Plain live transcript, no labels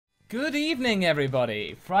Good evening,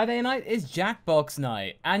 everybody. Friday night is Jackbox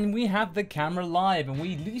night, and we have the camera live, and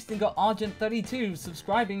we recently got Argent32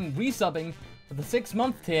 subscribing, resubbing for the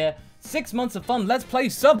 6-month tier. 6 months of fun. Let's play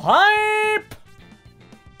Sub Hype.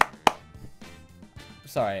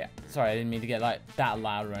 Sorry, I didn't mean to get like that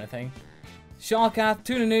loud or anything. Sharkath,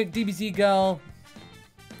 Tuna Nuke, DBZ Girl.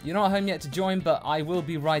 You're not home yet to join, but I will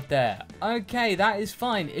be right there. Okay, that is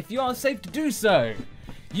fine. If you are safe to do so,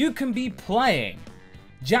 you can be playing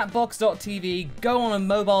Jackbox.tv, go on a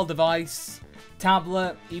mobile device,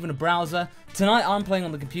 tablet, even a browser. Tonight I'm playing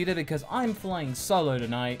on the computer because I'm flying solo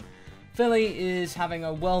tonight. Philly is having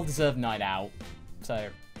a well-deserved night out, so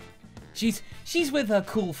she's with her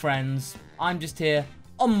cool friends. I'm just here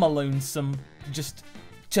on my lonesome, just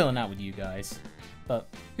chilling out with you guys. But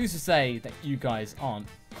who's to say that you guys aren't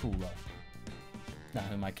cooler? No,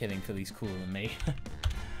 who am I kidding? Philly's cooler than me.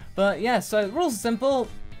 But yeah, so the rules are simple.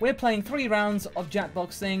 We're playing 3 rounds of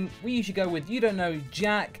Jackboxing. We usually go with You Don't Know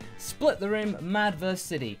Jack, Split the Room, Mad vs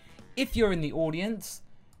City. If you're in the audience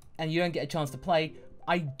and you don't get a chance to play,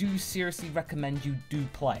 I do seriously recommend you do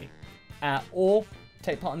play. Or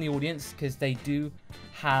take part in the audience, because they do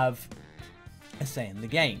have a say in the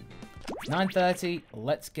game. 9:30,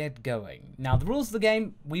 let's get going. Now, the rules of the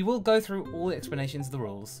game, we will go through all the explanations of the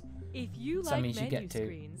rules. If you like menu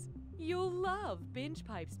screens, you'll love Binge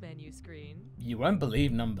Pipe's menu screen. You won't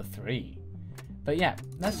believe number 3. But yeah,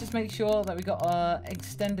 let's just make sure that we got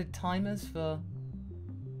extended timers for...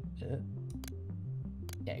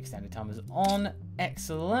 yeah, extended timers on.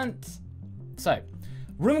 Excellent. So,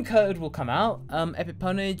 room code will come out. Epic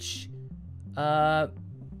Ponage.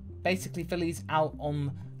 Basically, Philly's out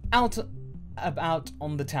about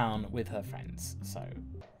on the town with her friends. So...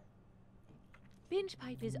 Binge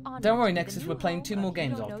Pipe is on. Don't worry, Nexus, we're playing 2 more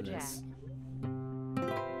games after this.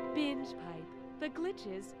 Binge Pipe. The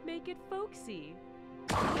glitches make it folksy.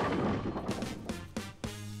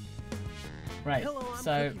 Right, Hello, I'm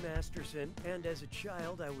so... Cookie Masterson, and as a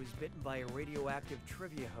child I was bitten by a radioactive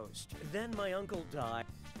trivia host. Then my uncle died,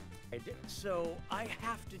 so I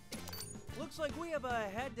have to... Looks like we have a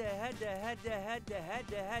head-to-head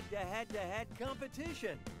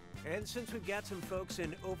competition. And since we've got some folks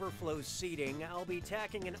in overflow seating, I'll be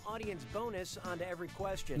tacking an audience bonus onto every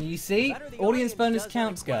question. You see? Audience bonus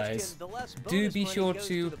counts, guys. Do be sure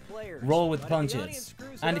to roll with punches.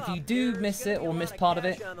 And if you do miss it or miss part of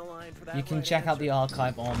it, you can check out the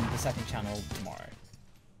archive on the second channel tomorrow.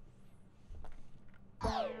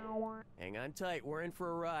 Hang on tight, we're in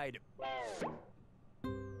for a ride.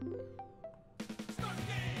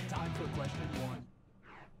 Time for question 1.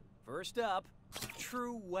 First up,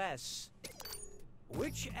 True Wes.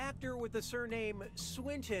 Which actor with the surname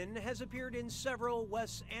Swinton has appeared in several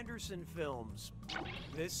Wes Anderson films?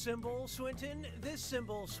 This symbol Swinton, this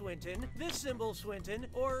symbol Swinton, this symbol Swinton,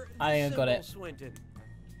 or this symbol Swinton?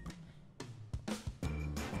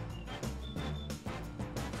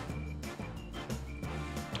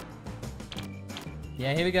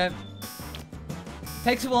 Yeah, here we go.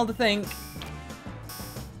 Takes a while to think.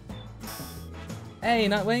 Hey,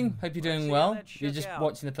 Nightwing. Hope you're doing well. You're just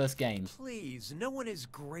watching the first game. Please, no one is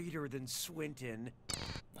greater than Swinton.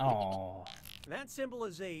 Oh. That symbol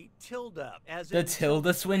is a tilde, as the in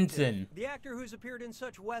Tilda Swinton. The actor who's appeared in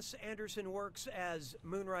such Wes Anderson works as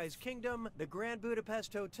Moonrise Kingdom, The Grand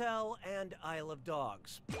Budapest Hotel, and Isle of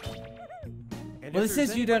Dogs. And well, this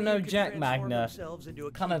is You Don't Know Jack Magna.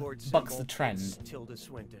 Kind of bucks the trend. Tilda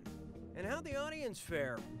Swinton. And how'd the audience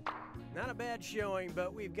fare? Not a bad showing,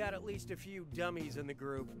 but we've got at least a few dummies in the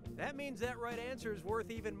group. That means that right answer is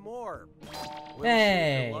worth even more. We'll see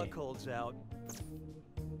if your luck holds out.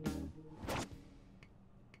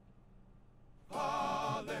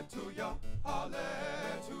 Hallelujah,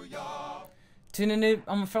 hallelujah. Tunanu,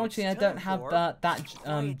 unfortunately, I don't have that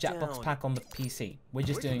Jackbox pack on the PC. We're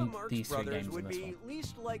just doing these 3 games on would this be one.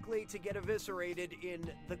 least likely to get eviscerated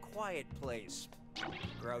in The Quiet Place?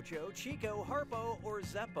 Groucho, Chico, Harpo, or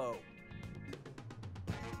Zeppo?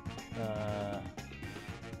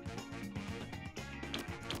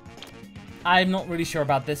 I'm not really sure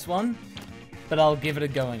about this one, but I'll give it a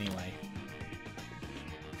go anyway.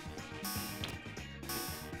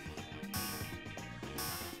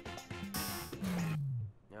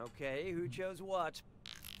 Okay, who chose what?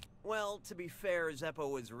 Well, to be fair,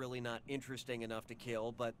 Zeppo was really not interesting enough to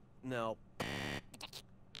kill, but no.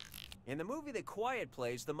 In the movie The Quiet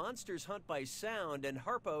Place, the monsters hunt by sound, and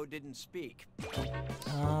Harpo didn't speak.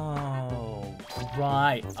 Oh,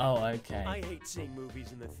 right. Oh, okay. I hate seeing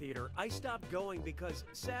movies in the theater. I stopped going because,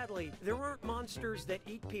 sadly, there aren't monsters that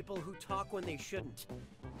eat people who talk when they shouldn't.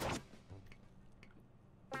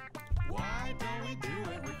 Why don't we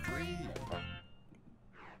do it for free?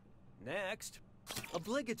 Next,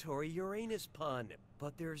 obligatory Uranus pun.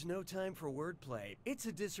 But there's no time for wordplay. It's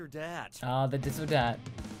a this or that. Ah, the this or that.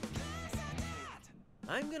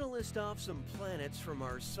 I'm gonna list off some planets from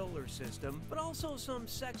our solar system, but also some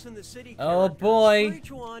Sex and the City Oh characters. boy. For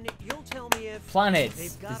each one, you'll tell me if Planets.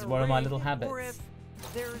 they've got This is a one of my ring little or habits.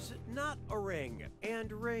 if there's not a ring.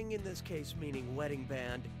 And ring in this case meaning wedding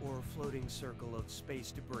band or floating circle of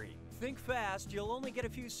space debris. Think fast, you'll only get a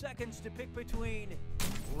few seconds to pick between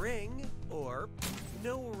ring or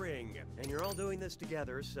no ring. And you're all doing this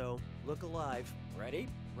together, so look alive. Ready?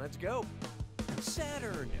 Let's go.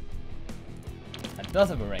 Saturn. That does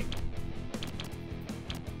have a ring.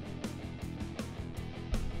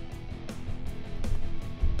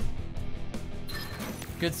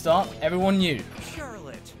 Good start. Everyone knew.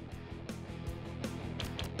 Charlotte.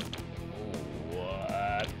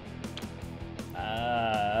 What?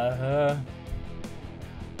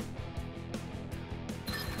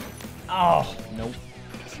 Oh, nope.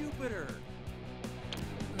 Jupiter.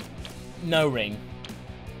 No ring.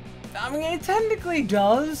 I mean, it technically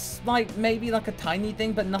does. Like, maybe like a tiny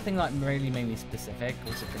thing, but nothing like really made me specific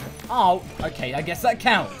or something. Oh, okay, I guess that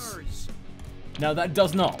counts. Mars. No, that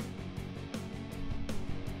does not.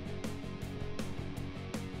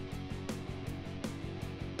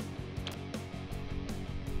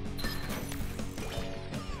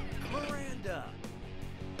 Miranda.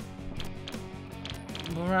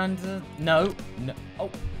 Miranda. No. No. Oh.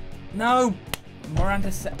 No.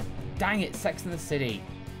 Miranda. Dang it. Sex and the City.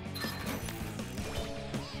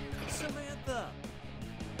 Samantha.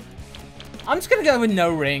 I'm just going to go with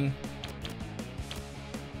no ring.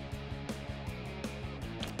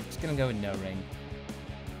 Just going to go with no ring.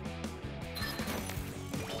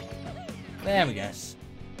 There we go. Venus.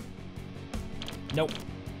 Nope.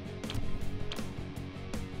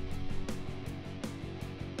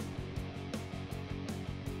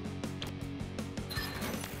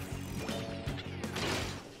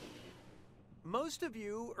 Most of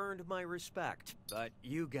you earned my respect, but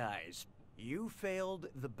you guys, you failed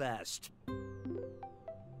the best.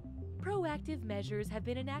 Proactive measures have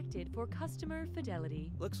been enacted for customer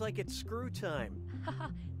fidelity. Looks like it's screw time. Haha,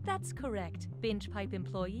 that's correct, Binge Pipe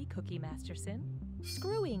employee Cookie Masterson.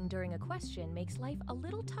 Screwing during a question makes life a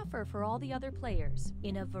little tougher for all the other players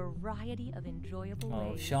in a variety of enjoyable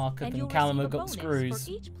ways. Sharkup and you'll Callum receive have a got bonus screws.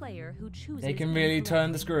 for each player who chooses They can really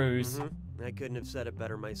turn the incorrectly. screws. I couldn't have said it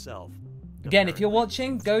better myself. Again, if you're Apparently.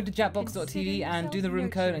 watching, go to jackbox.tv Consider and do the room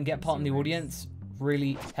yourself code and get part in the nurtured audience.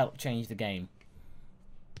 Really help change the game.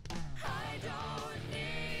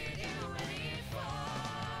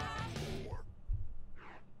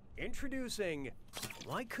 Introducing,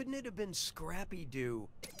 why couldn't it have been Scrappy-Doo?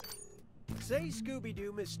 Say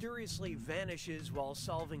Scooby-Doo mysteriously vanishes while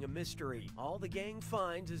solving a mystery. All the gang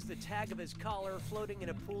finds is the tag of his collar floating in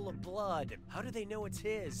a pool of blood. How do they know it's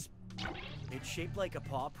his? It's shaped like a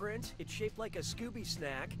paw print, it's shaped like a Scooby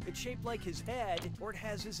snack, it's shaped like his head, or it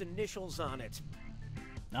has his initials on it.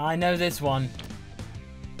 I know this one.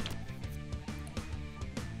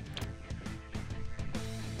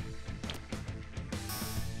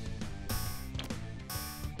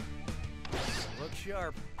 Look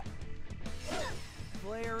sharp.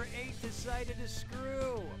 Player 8 decided to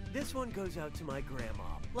screw. This one goes out to my grandma.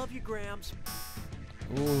 Love you, Grams.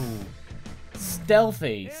 Ooh.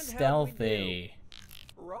 Stealthy. And how we Stealthy.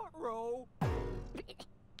 Ruh-roh.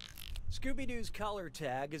 Scooby-Doo's collar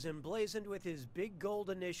tag is emblazoned with his big gold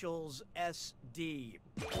initials SD.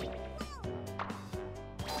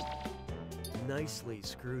 Nicely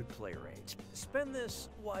screwed, Player 8. Spend this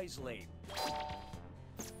wisely.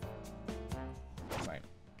 Right.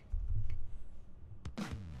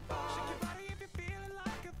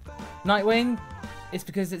 Nightwing, it's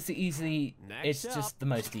because it's easily, Next it's just up, the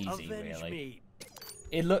most easy, Avenge really. Me.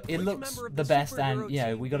 It Which looks member of the best, superhero and you know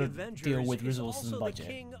team, we got to the Avengers, deal with is resources and also budget.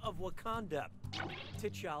 The King of Wakanda.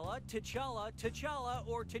 T'Challa, T'Challa, T'Challa,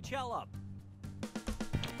 or T'Challa.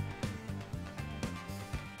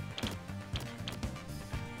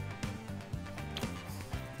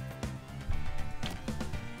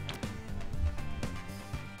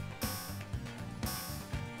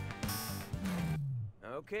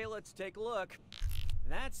 Okay, let's take a look.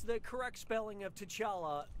 That's the correct spelling of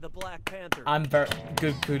T'Challa, the Black Panther. I'm very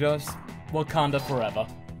good. Kudos. Wakanda forever.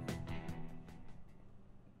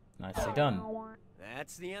 Nicely done.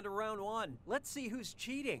 That's the end of round 1. Let's see who's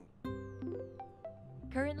cheating.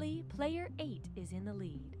 Currently, player 8 is in the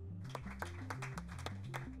lead.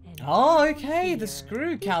 And Oh, down okay, the here,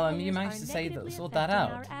 screw, these Callum. You players managed are to say that, negatively sort that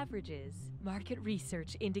affecting out. Our averages. Market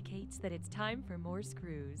research indicates that it's time for more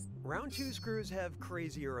screws. Round 2 screws have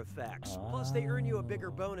crazier effects. Plus, they earn you a bigger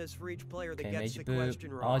bonus for each player that gets the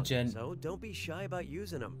question wrong. Argent. So don't be shy about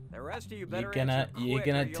using them. The rest of you better You're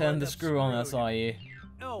gonna turn the screw on us, are you?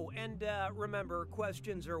 Oh, and remember,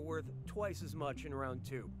 questions are worth twice as much in round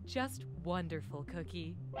 2. Just wonderful,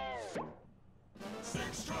 Cookie.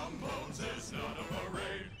 6 trombones is not a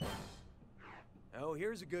parade. Oh,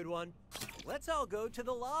 here's a good one. Let's all go to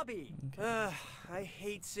the lobby. I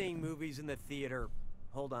hate seeing movies in the theater.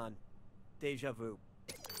 Hold on. Deja vu.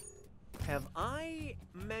 Have I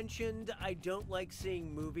mentioned I don't like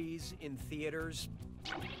seeing movies in theaters?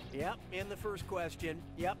 Yep, in the first question.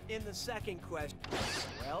 Yep, in the second question.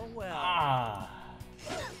 Well.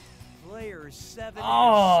 Player 7.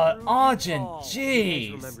 Oh, Argent, jeez.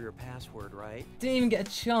 You guys remember your password, right? Didn't even get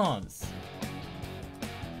a chance.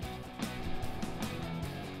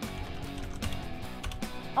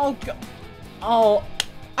 Oh, God. Oh,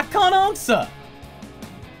 I can't answer.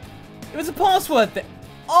 It was a password thing.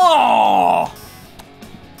 Oh,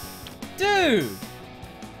 dude.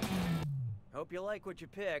 Hope you like what you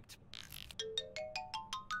picked.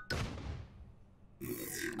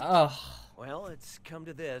 Ugh. Well, it's come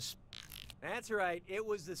to this. That's right, it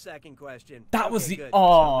was the second question. That was the good.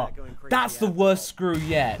 that's the worst screw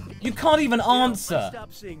yet. You can't even answer. I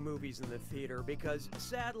stopped seeing movies in the theater because,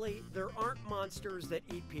 sadly, there aren't monsters that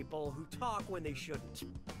eat people who talk when they shouldn't.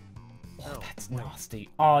 Oh, that's nasty.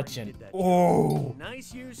 Argent. Oh.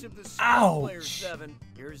 Nice use of the Ouch. Player 7.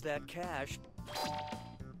 Here's that cash.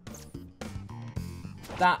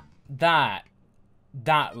 That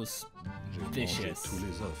was vicious.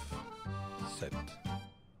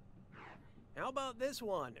 How about this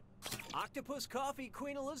one? Octopus Coffee,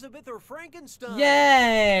 Queen Elizabeth, or Frankenstein?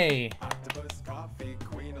 Yay! Octopus coffee,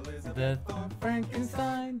 Queen Elizabeth, The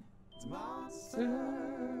Frankenstein.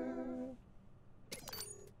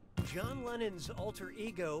 John Lennon's alter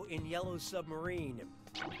ego in Yellow Submarine.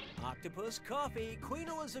 Octopus Coffee, Queen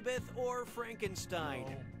Elizabeth, or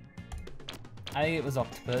Frankenstein? I think it was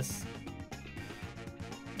Octopus.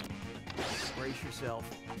 Brace yourself.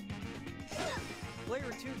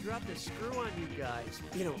 Player 2 dropped a screw on you guys.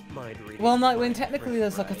 You don't mind reading. Well, no, when technically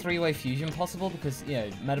there's like a 3-way fusion possible because, you know,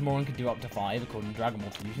 Metamoron could do up to 5 according to Dragon Ball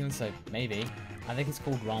Fusion, so maybe. I think it's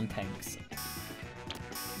called Rantanks.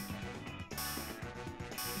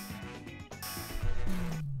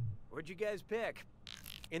 What'd you guys pick?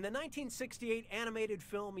 In the 1968 animated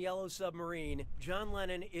film Yellow Submarine, John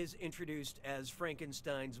Lennon is introduced as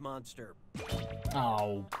Frankenstein's monster.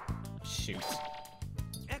 Oh, shoot.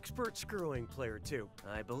 Expert screwing, Player 2.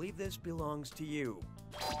 I believe this belongs to you.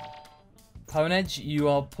 Ponedge, you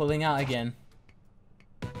are pulling out again.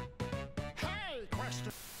 Hey,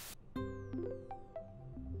 question.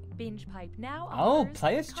 Binge Pipe now Oh, offers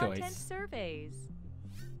player's content choice. surveys.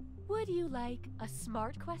 Would you like a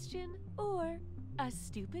smart question or a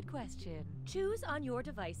stupid question? Choose on your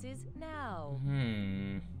devices now.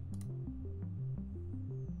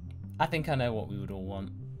 I think I know what we would all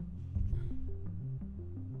want.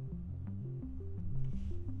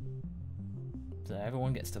 So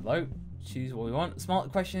everyone gets to vote. Choose what we want.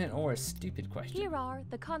 Smart question or a stupid question. Here are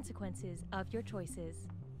the consequences of your choices.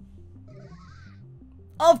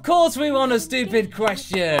 Of course we want a stupid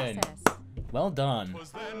question! Process. Well done.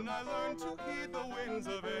 Was then I learned to heed the winds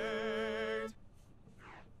of age.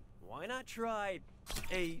 Why not try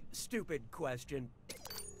a stupid question?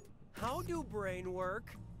 How do brain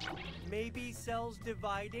work? Maybe cells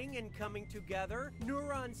dividing and coming together?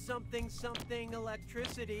 Neurons something something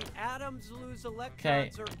electricity. Atoms lose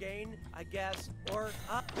electrons or gain, I guess. Or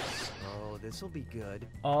oh, this'll be good.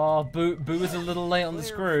 Oh, Boo was a little late on the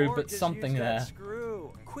Player screw, 4 but just something used that there.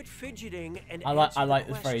 Screw. Quit fidgeting and I answer like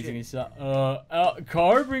the the phrasing. question. It's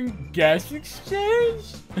carbon gas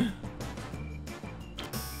exchange.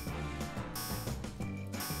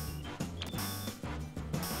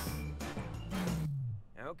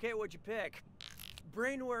 Okay, what'd you pick?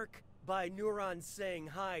 Brain work by neurons saying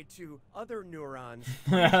hi to other neurons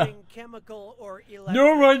using chemical or electric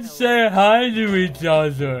Neurons say hi to each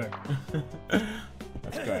other.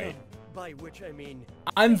 That's great. By which I mean...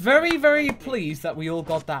 I'm very, very pleased that we all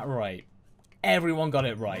got that right. Everyone got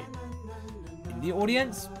it right. The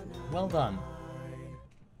audience, well done.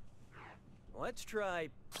 Let's try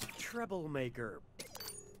treble maker.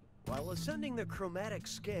 While ascending the chromatic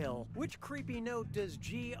scale, which creepy note does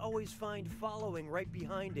G always find following right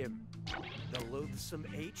behind him? The loathsome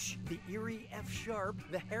H, the eerie F sharp,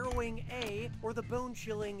 the harrowing A, or the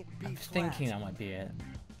bone-chilling B I'm flat? thinking that might be it.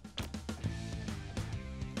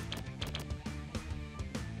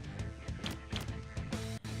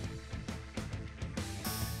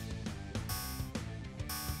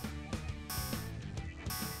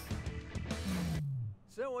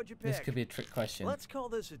 So what'd you pick? This could be a trick question. Let's call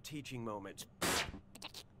this a teaching moment.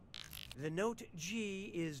 The note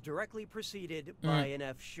G is directly preceded by an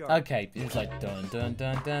F sharp. Okay, it's like dun dun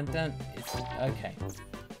dun dun dun. It's okay.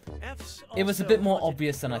 F's It was a also bit more haunted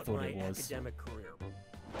obvious than I throughout thought it my was. academic career.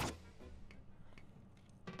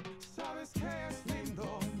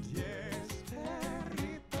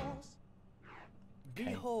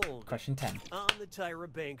 Behold, Question 10. on the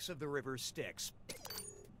Tyra banks of the river Styx.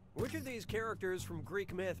 Which of these characters from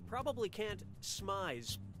Greek myth probably can't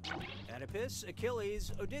smize? Oedipus,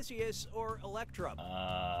 Achilles, Odysseus, or Electra?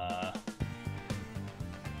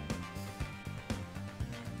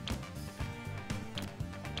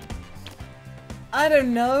 I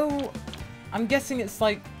don't know. I'm guessing it's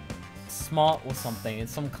like smart or something.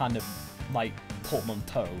 It's some kind of like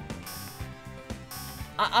portmanteau.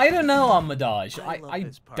 I don't know, Armadage.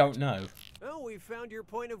 I don't know. Oh, we found your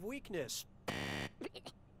point of weakness.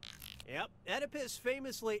 Yep, Oedipus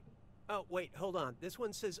famously... Oh, wait, hold on. This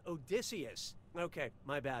one says Odysseus. Okay,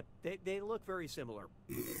 my bad. They look very similar.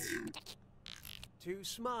 To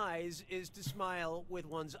smize is to smile with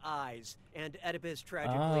one's eyes, and Oedipus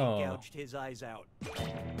tragically gouged his eyes out. Oh,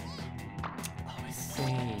 I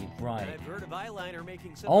see. Right. I've heard of eyeliner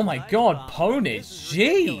making some. Oh my god, Ponage.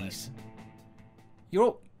 Jeez.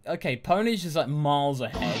 You're... Okay, Ponage is like miles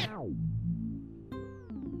ahead.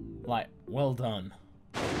 Like, well done.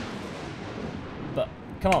 But,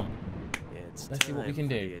 come on. Let's see what we can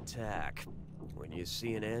do. The attack. When you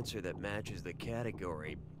see an answer that matches the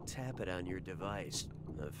category, tap it on your device.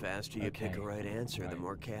 The faster you pick a right answer, the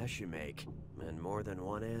more cash you make. And more than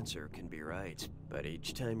one answer can be right. But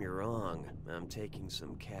each time you're wrong, I'm taking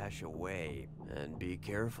some cash away. And be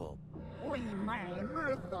careful.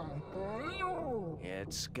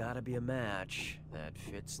 It's gotta be a match that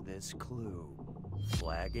fits this clue.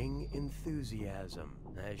 Flagging enthusiasm.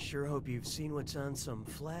 I sure hope you've seen what's on some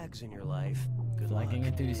flags in your life. Good Flagging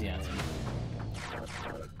luck. enthusiasm.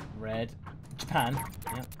 Red. Japan.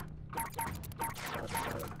 Yep.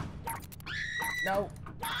 No.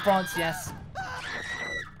 France, yes.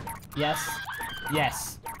 Yes.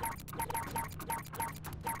 Yes.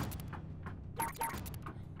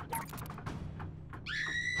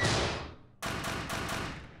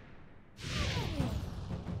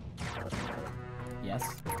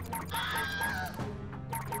 Yes.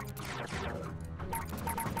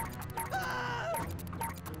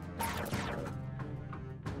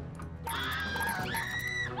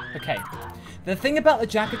 Okay. The thing about the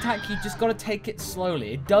jack attack, you just gotta take it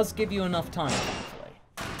slowly. It does give you enough time, thankfully.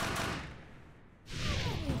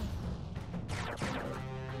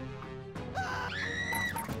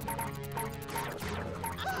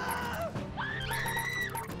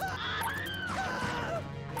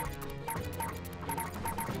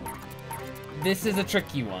 This is a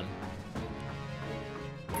tricky one.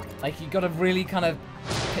 Like, you gotta really kind of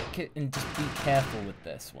pick it and just be careful with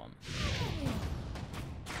this one.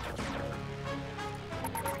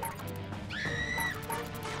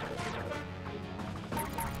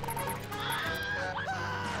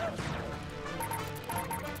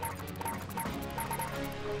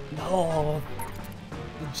 Oh,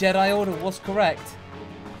 the Jedi Order was correct.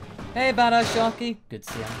 Hey, Badass Sharky. Good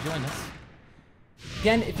to see you join us.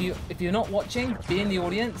 Again, if you're not watching, be in the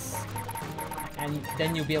audience, and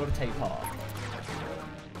then you'll be able to take part.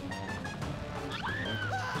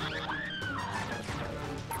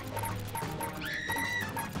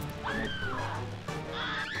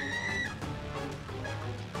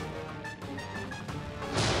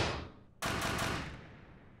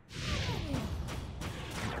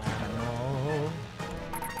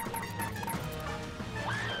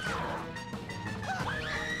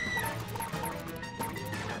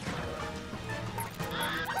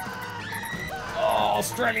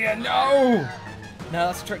 Australia, no! No,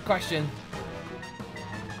 that's a trick question.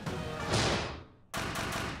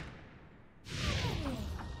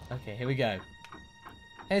 Okay, here we go.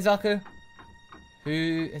 Hey, Zaku.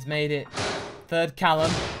 Who has made it? Third,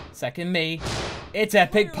 Callum. Second, me. It's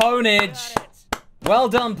Epic Ponage! Well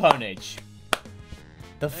done, Ponage.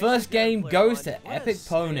 The first game goes to Epic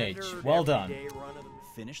Ponage. Well done.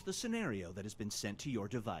 Finish the scenario that has been sent to your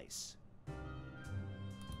device.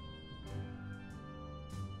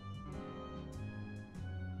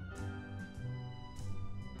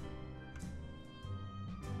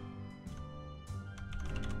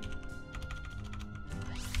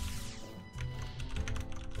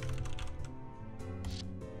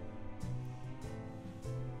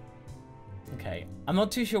 Okay, I'm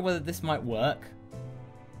not too sure whether this might work,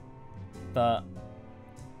 but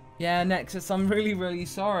yeah, Nexus, I'm really, really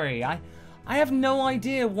sorry. I have no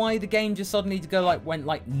idea why the game just suddenly went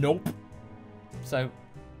like nope. So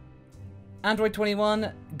Android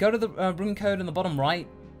 21, go to the room code on the bottom right,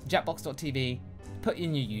 jackbox.tv, put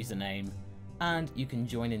in your username, and you can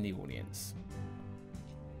join in the audience.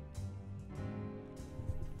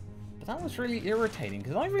 But that was really irritating,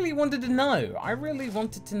 because I really wanted to know. I really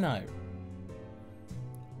wanted to know.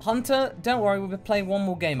 Hunter, don't worry, we'll be playing one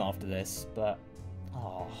more game after this, but...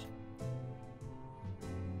 Oh.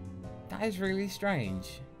 That is really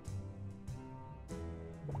strange.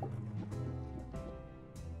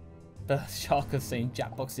 The shock of saying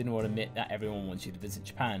Jackbox didn't want to admit that everyone wants you to visit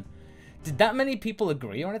Japan. Did that many people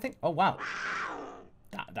agree or anything? Oh, wow.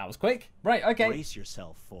 That was quick. Right, okay. Brace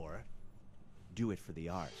yourself for... Do it for the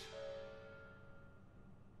art.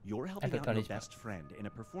 You're helping out your best friend in a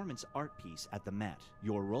performance art piece at the Met.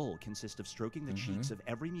 Your role consists of stroking the cheeks of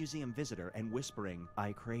every museum visitor and whispering,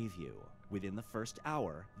 "I crave you." Within the first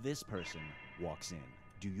hour, this person walks in.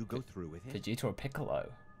 Do you go through with it? Vegeta or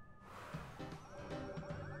Piccolo?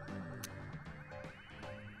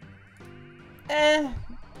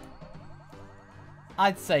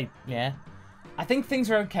 I'd say, yeah. I think things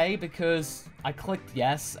are okay because I clicked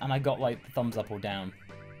yes and I got like the thumbs up or down.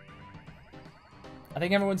 I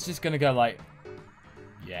think everyone's just gonna go like,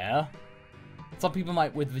 yeah. Some people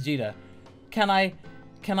might with Vegeta. Can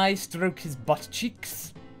I stroke his butt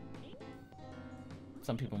cheeks?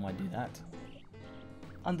 Some people might do that.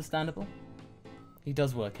 Understandable. He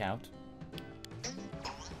does work out.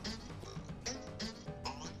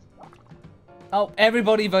 Oh,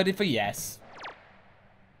 everybody voted for yes.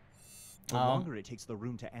 The longer it takes the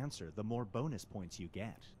room to answer, the more bonus points you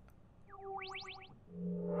get.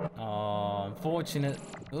 Oh, unfortunate.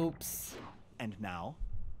 Oops. And now,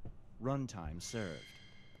 runtime served.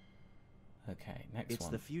 Okay, next It's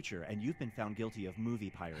one. the future, and you've been found guilty of movie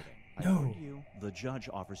pirating. No. I warned you. The judge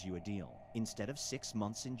offers you a deal. Instead of 6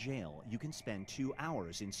 months in jail, you can spend 2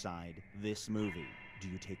 hours inside this movie. Do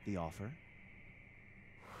you take the offer?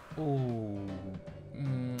 Ooh.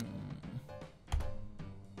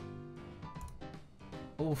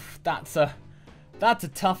 Oof, that's a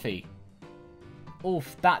toughie.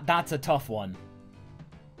 Oof, that's a tough one.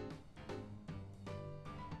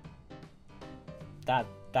 That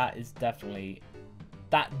is definitely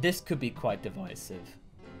this could be quite divisive.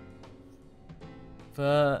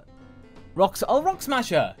 For Rock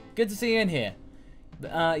Smasher, good to see you in here.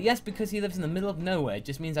 Yes, because he lives in the middle of nowhere, it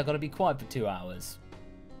just means I gotta be quiet for 2 hours.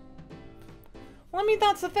 Well, I mean,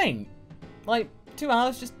 that's the thing. Like, 2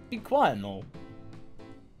 hours, just be quiet and all.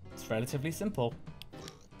 It's relatively simple.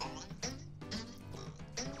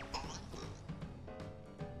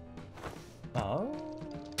 Oh.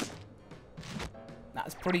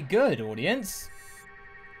 That's pretty good, audience.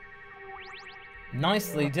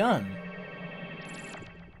 Nicely done.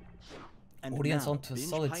 And Audience now, onto a Binge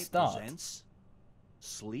solid Pipe start. presents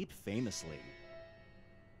Sleep Famously.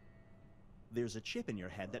 There's a chip in your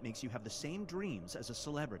head that makes you have the same dreams as a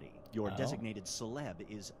celebrity. Your designated celeb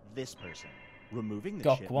is this person. Removing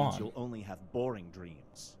the chip means you'll only have boring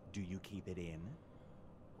dreams. Do you keep it in?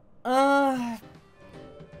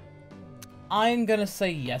 I'm gonna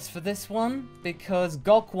say yes for this one because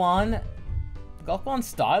Gokwan's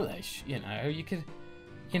stylish. You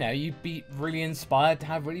know, you'd be really inspired to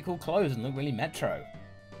have really cool clothes and look really metro.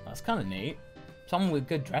 That's kind of neat. Someone with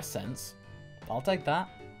good dress sense. I'll take that.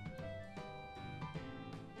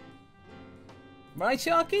 Right,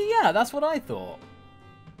 Sharky? Yeah, that's what I thought.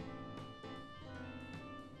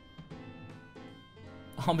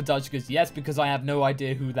 Armadage goes, yes, because I have no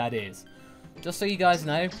idea who that is. Just so you guys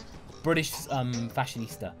know, British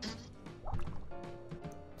fashionista.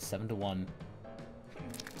 7-1.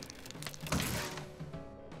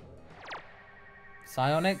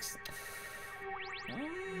 Psionics.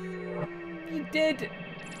 You did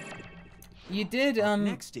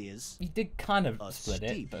Next is you did kind of a split it,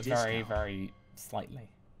 steep but discount. very slightly.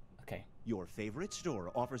 Okay. Your favorite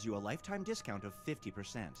store offers you a lifetime discount of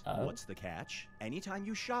 50%. What's the catch? Anytime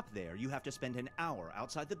you shop there, you have to spend an hour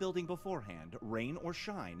outside the building beforehand, rain or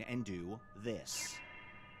shine, and do this.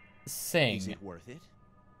 Sing. Is it worth it?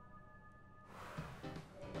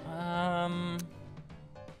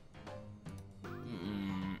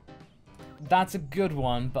 That's a good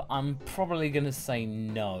one, but I'm probably gonna say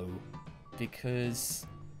no. Because,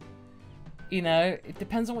 you know, it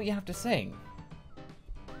depends on what you have to sing.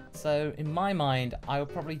 So, in my mind, I would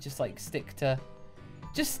probably just, like, stick to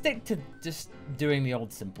just doing the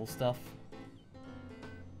old simple stuff.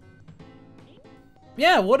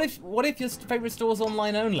 Yeah, what if your favorite store's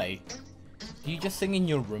online only? Do you just sing in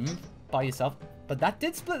your room by yourself? But that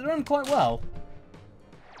did split the room quite well.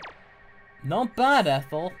 Not bad,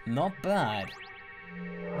 Ethel. Not bad.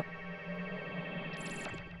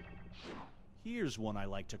 Here's one I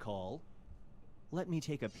like to call Let me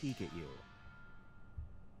take a peek at you.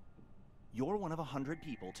 You're one of 100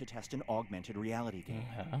 people to test an augmented reality game.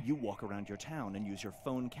 You walk around your town and use your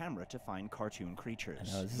phone camera to find cartoon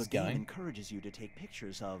creatures. The game encourages you to take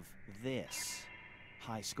pictures of this.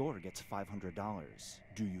 High score gets $500.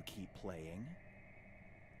 Do you keep playing?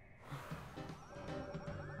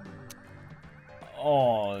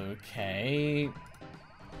 Okay.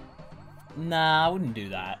 Nah, I wouldn't do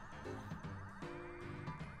that.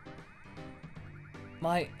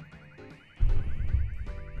 Like,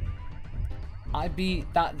 I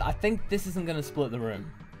think this isn't gonna split the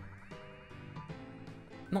room.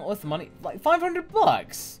 Not worth the money. Like,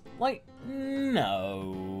 $500? Like,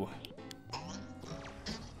 no.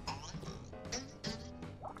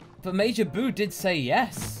 But Major Boo did say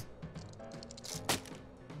yes.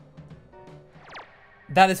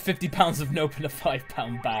 That is 50 pounds of nope in a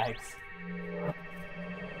 £5 bag.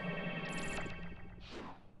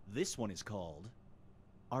 This one is called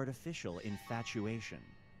Artificial Infatuation.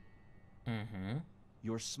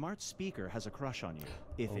 Your smart speaker has a crush on you.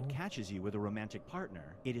 If it catches you with a romantic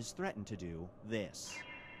partner, it is threatened to do this.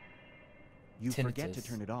 You forget to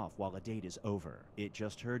turn it off while a date is over. It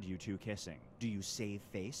just heard you two kissing. Do you save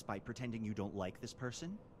face by pretending you don't like this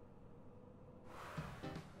person?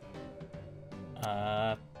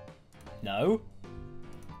 No.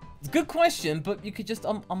 It's a good question, but you could just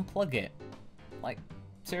unplug it. Like,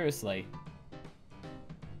 seriously.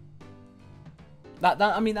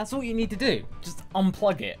 I mean, that's all you need to do. Just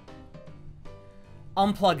unplug it.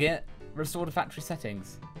 Unplug it, restore the factory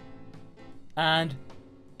settings. And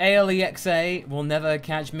ALEXA will never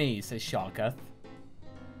catch me, says Sharketh.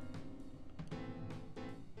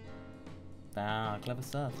 Ah, clever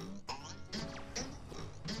stuff.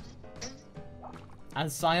 And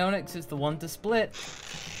Psyonix is the one to split.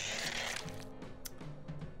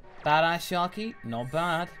 Badass Sharky, not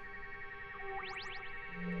bad.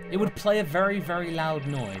 It would play a very, very loud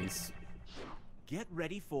noise. Get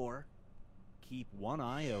ready for... Keep one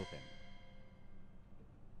eye open.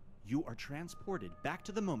 You are transported back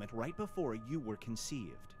to the moment right before you were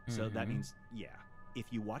conceived. So that means, yeah, if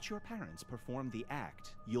you watch your parents perform the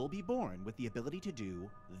act, you'll be born with the ability to do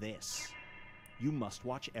this. You must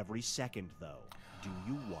watch every second, though. Do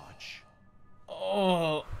you watch?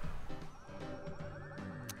 Oh.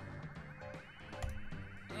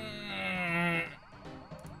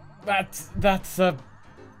 That's a...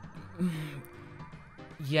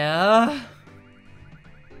 Yeah.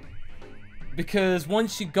 Because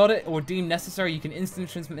once you got it or deemed necessary, you can instant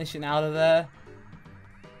transmission out of there.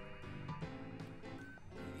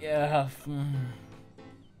 Yeah.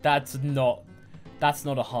 That's not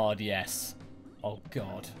a hard yes. Oh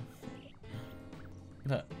god.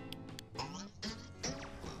 Look.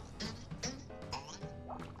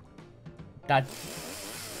 That.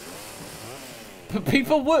 But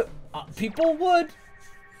people would. People would.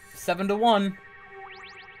 7-1.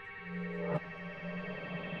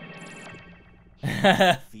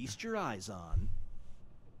 Feast your eyes on.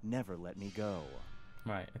 Never let me go.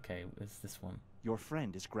 Right. Okay. What's this one? Your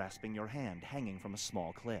friend is grasping your hand, hanging from a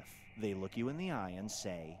small cliff. They look you in the eye and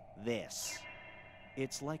say, "This."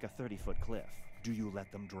 It's like a 30-foot cliff. Do you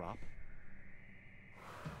let them drop?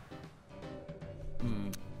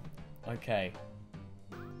 Okay.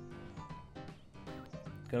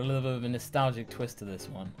 Got a little bit of a nostalgic twist to this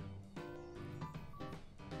one.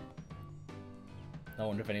 I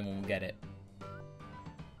wonder if anyone will get it.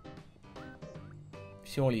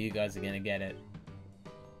 Surely you guys are gonna get it.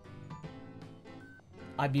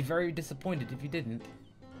 I'd be very disappointed if you didn't.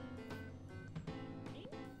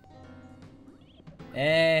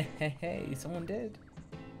 Hey, someone did.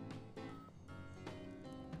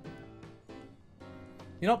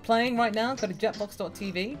 You're not playing right now? Go to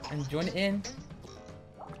Jackbox.tv and join it in.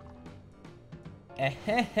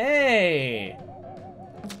 Hey!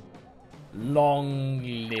 Long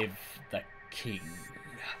live the king.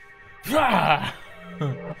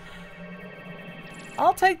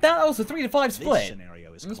 I'll take that. That was a 3-5 split. This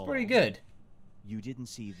scenario is That's called, pretty good. You didn't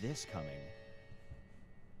see this coming.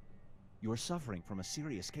 You're suffering from a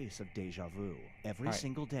serious case of deja vu. Every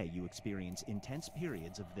single day you experience intense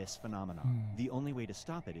periods of this phenomenon. The only way to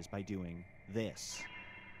stop it is by doing this.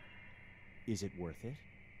 Is it worth it?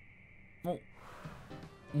 Well,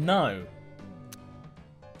 no.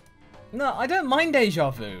 No, I don't mind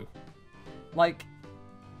deja vu. Like,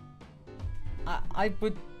 I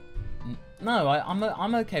would... No,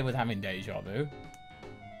 I'm okay with having deja vu.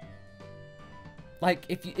 Like,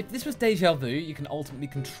 if this was deja vu, you can ultimately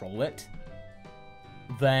control it,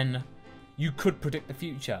 then you could predict the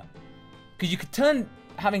future. Because you could turn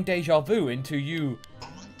having deja vu into you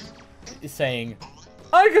saying,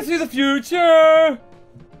 I can see the future!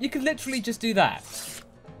 You could literally just do that.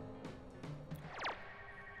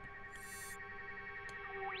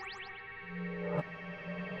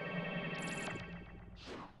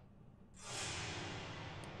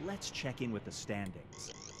 Let's check in with the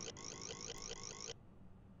standings.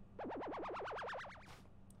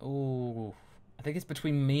 Oh, I think it's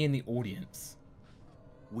between me and the audience.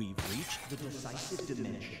 We've reached the decisive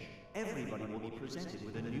dimension. Everybody will be presented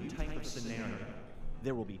with a new type of scenario.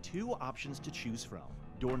 There will be 2 options to choose from.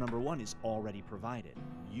 Door number 1 is already provided.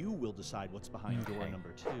 You will decide what's behind door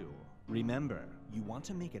number 2. Remember, you want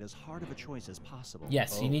to make it as hard of a choice as possible.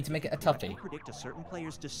 Yes, you need to make it a toughie. If you predict a certain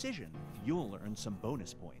player's decision, you'll earn some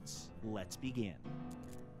bonus points. Let's begin.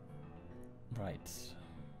 Right.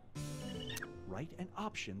 Write an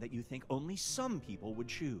option that you think only some people would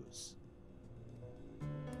choose.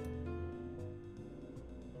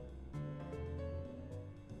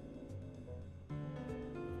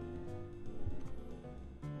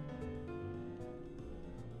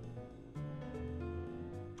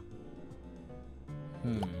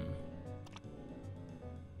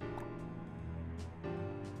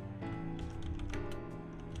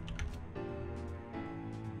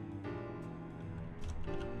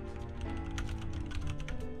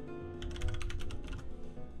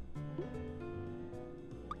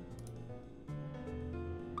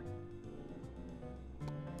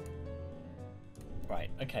 Right,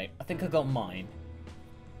 okay, I think I got mine.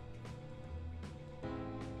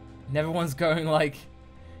 And everyone's going like,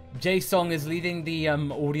 J-Song is leading the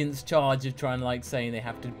audience charge of trying like saying they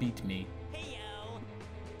have to beat me. Heyo.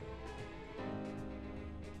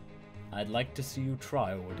 I'd like to see you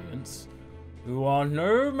try, audience. You are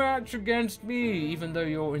no match against me, even though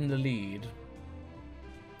you're in the lead.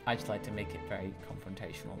 I just like to make it very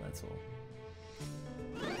confrontational, that's all.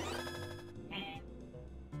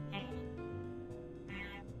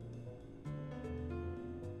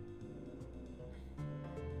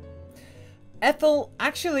 Ethel,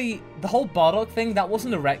 actually, the whole Bardock thing, that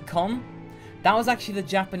wasn't a retcon. That was actually the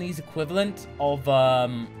Japanese equivalent of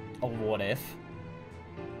What If.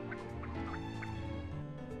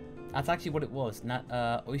 That's actually what it was.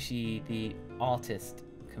 Oishi, the artist,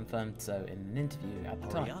 confirmed so in an interview at the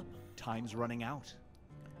time. Hurry up, time's running out.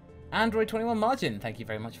 Android 21 Margin, thank you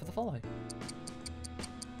very much for the follow.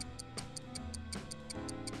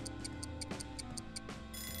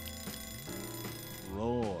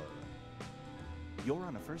 Roar. You're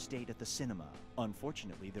on a first date at the cinema.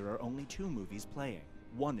 Unfortunately, there are only 2 movies playing.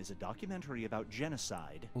 One is a documentary about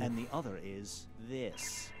genocide, and the other is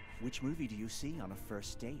this. Which movie do you see on a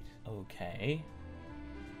first date? Okay.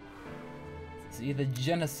 It's either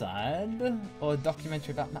genocide or a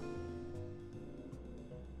documentary about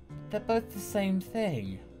They're both the same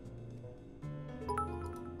thing.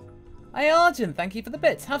 Hey Arjun, thank you for the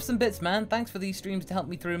bits. Have some bits, man. Thanks for these streams to help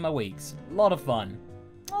me through my weeks. A lot of fun.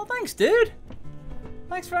 Oh, thanks, dude.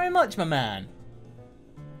 Thanks very much, my man.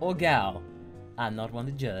 Or gal. I'm not one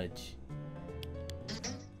to judge.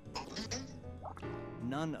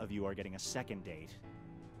 None of you are getting a second date.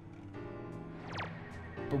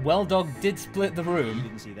 But Well Dog did split the You room.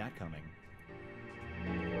 didn't see that coming.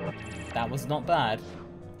 That was not bad.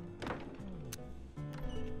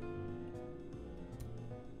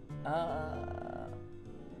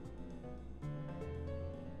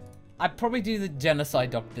 I'd probably do the genocide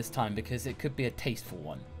doc this time because it could be a tasteful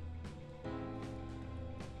one.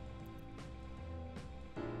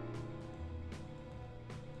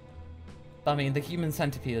 But I mean, the human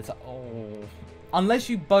centipede is oh, unless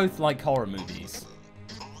you both like horror movies.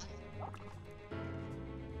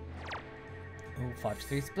 Oh,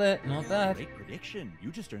 5-3 split, not bad. Great prediction. You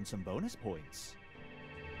just earned some bonus points.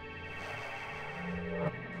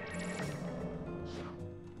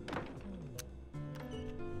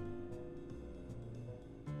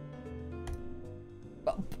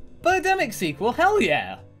 Birdemic sequel, hell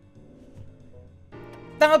yeah!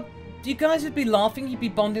 Now, you guys would be laughing, you'd be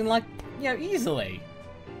bonding like, you know, easily.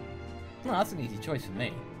 No, that's an easy choice for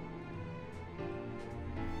me.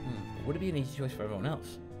 Would it be an easy choice for everyone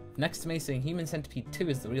else? Next to me saying Human Centipede 2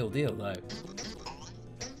 is the real deal, though.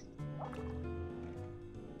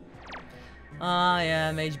 Ah,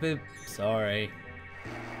 yeah, Mage Boob. Sorry.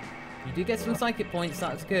 You do get some psychic points,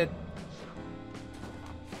 that's good.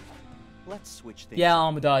 Let's switch things. Yeah,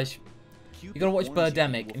 Armitage. Cupid You gotta watch warns you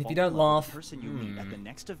Birdemic, will and if you fall don't in love with laugh... the person you meet at the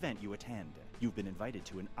next event you attend. You've been invited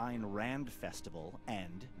to an Ayn Rand festival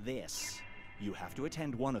and this. You have to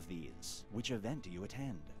attend one of these. Which event do you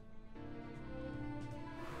attend?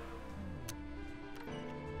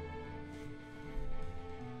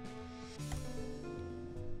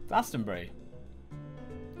 Glastonbury.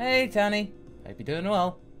 Hey, Tanny. Hope you're doing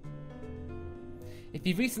well. If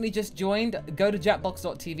you've recently just joined, go to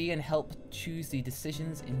Jackbox.tv and help choose the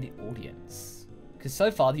decisions in the audience. Because so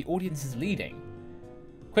far, the audience is leading.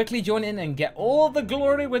 Quickly join in and get all the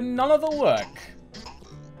glory with none of the work.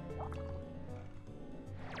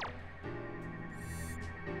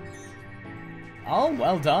 Oh,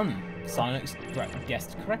 well done. Silence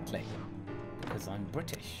guessed correctly. Because I'm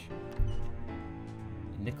British.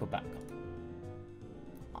 Nickelback.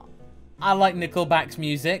 I like Nickelback's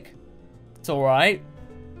music. It's alright.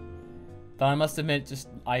 But I must admit,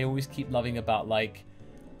 I always keep loving about, like,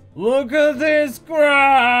 look at this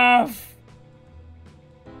graph!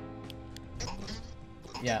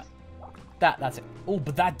 Yeah. That's it. Oh,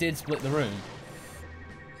 but that did split the room.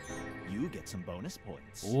 You get some bonus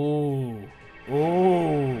points. Ooh.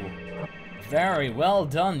 Ooh. Very well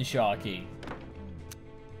done, Sharky.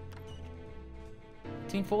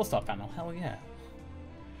 Team 4-star panel, hell yeah.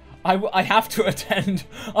 I have to attend.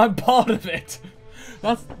 I'm part of it.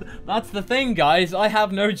 That's the thing, guys. I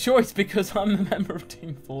have no choice because I'm a member of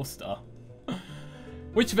Team 4-star.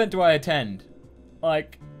 Which event do I attend?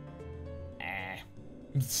 Like,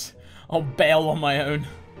 I'll bail on my own.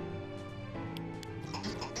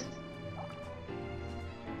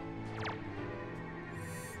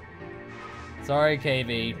 Sorry,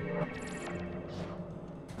 KV.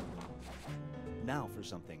 Now for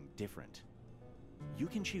something different. You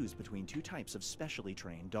can choose between two types of specially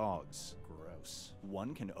trained dogs. Gross.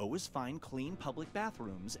 One can always find clean public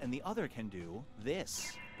bathrooms, and the other can do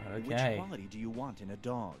this. Okay. Which quality do you want in a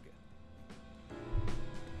dog?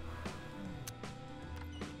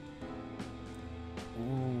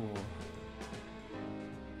 Ooh.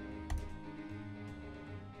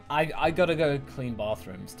 I gotta go clean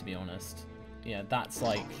bathrooms, to be honest. Yeah, that's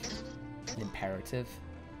like an imperative.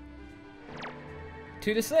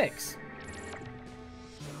 2 to 6.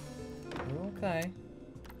 Okay.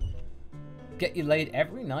 Get you laid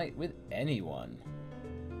every night with anyone.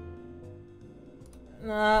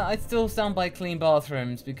 Nah, I'd still stand by clean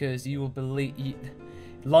bathrooms because you will believe...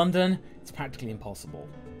 London, it's practically impossible.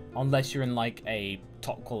 Unless you're in like a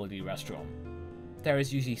top quality restaurant. There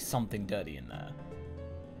is usually something dirty in there.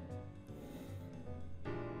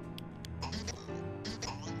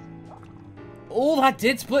 Oh, that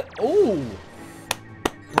did split. Oh,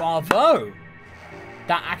 bravo!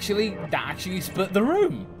 That actually split the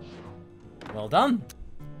room. Well done.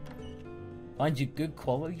 Find you good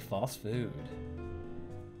quality fast food.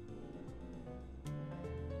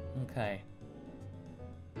 Okay.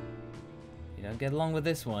 You don't get along with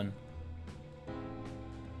this one.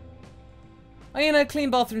 Oh, you know, clean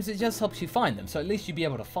bathrooms, it just helps you find them, so at least you'll be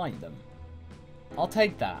able to find them. I'll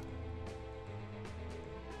take that.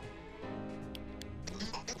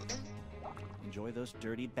 Enjoy those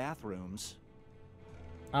dirty bathrooms.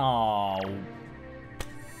 Oh.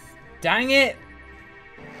 Dang it!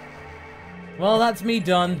 Well, that's me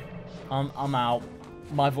done. I'm out.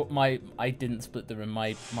 I didn't split the room. My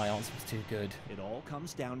answer was too good. It all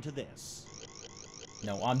comes down to this.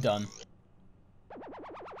 No, I'm done.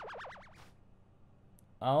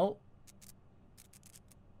 Oh.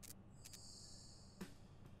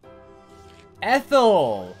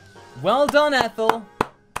 Ethel! Well done, Ethel.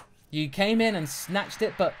 You came in and snatched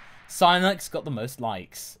it, but Cynox got the most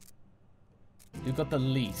likes. You got the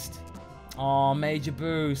least. Oh, Major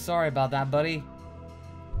Boo. Sorry about that, buddy.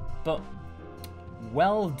 But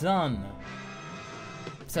well done.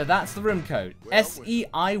 So that's the room code.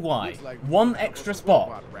 SEIY. One extra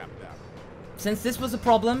spot. Since this was a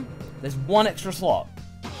problem, there's one extra slot.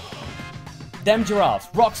 Dem Giraffes,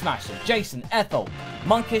 Rock Smasher, Jason, Ethel,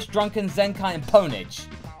 Monkish, Drunken, Zenkai, and Ponage.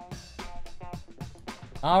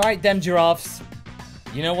 Alright, Dem Giraffes.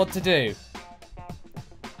 You know what to do.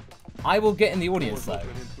 I will get in the audience, though.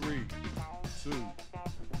 3, 2,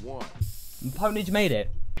 1. Ponage made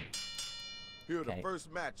it. Here are the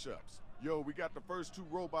first matchups. Yo, we got the first 2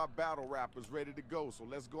 robot battle rappers ready to go, so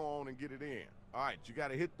let's go on and get it in. Alright, you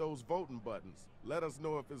gotta hit those voting buttons. Let us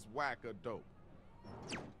know if it's whack or dope.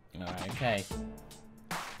 Alright, okay.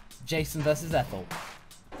 Jason versus Ethel.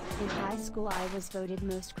 In high school, I was voted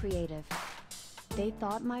most creative. They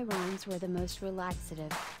thought my rhymes were the most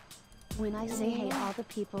relaxative. When I say hey, all the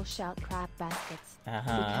people shout crap baskets.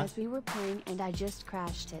 Because we were playing and I just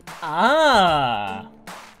crashed it. Ah!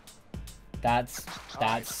 That's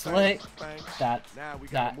slick. Thanks.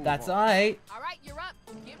 That's alright. Alright, you're up.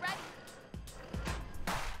 Get ready.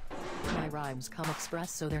 My rhymes come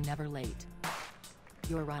express so they're never late.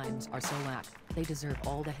 Your rhymes are so whack, they deserve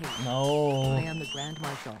all the hate. No. I am the Grand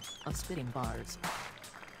Marshal of spitting bars.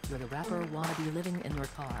 You're the rapper wannabe living in your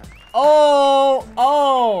car.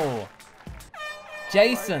 Oh!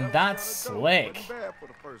 Jason, that's slick. Wasn't bad for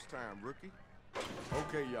the first time, rookie.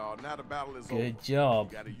 Okay, y'all, now the battle is over. Good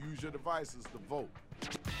job. You gotta use your devices to vote.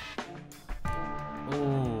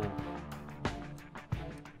 Ooh.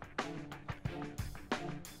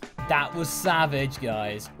 That was savage,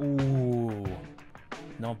 guys. Ooh.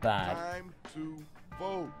 Not bad. Time to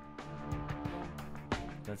vote.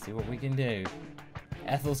 Let's see what we can do.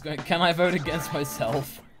 Ethel's going, can I vote against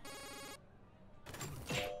myself?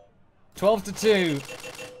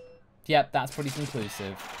 12-2. Yep, that's pretty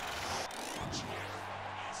conclusive.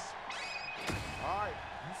 Alright,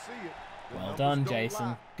 you see it. The Well numbers done, don't Jason.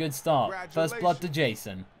 lie. Good start. First blood to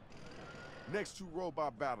Jason. Next two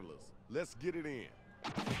robot battlers. Let's get it in.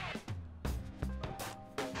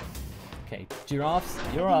 Okay, giraffes,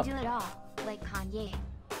 you're up. You can do it all, like Kanye.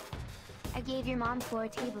 I gave your mom 4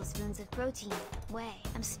 tablespoons of protein. Way,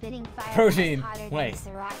 I'm spitting fire. Protein. Hotter Way.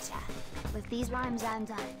 than sriracha. With these rhymes, I'm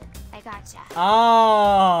done. I gotcha.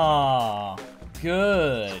 Ah,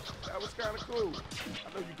 good. That was kind of cool.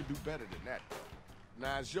 I know you can do better than that.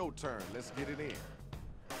 Now it's your turn. Let's get it in.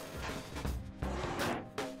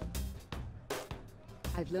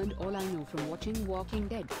 I've learned all I know from watching Walking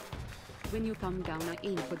Dead. When you come down, I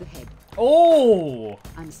aim for the head. Oh,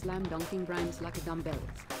 I'm slam dunking rhymes like a dumbbells.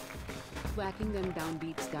 Whacking them down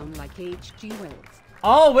beats down like H.G. Wells.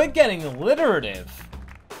 oh, we're getting alliterative.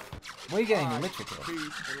 We're getting literature. Peace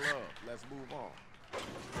and love. Let's move on.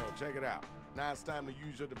 Yo, check it out. Now it's time to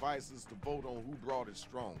use your devices to vote on who brought it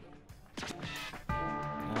stronger.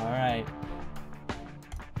 All right.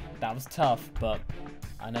 That was tough, but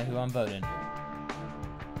I know who I'm voting.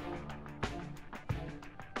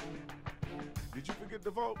 Did you forget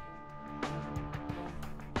to vote?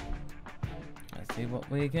 Let's see what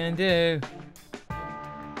we can do.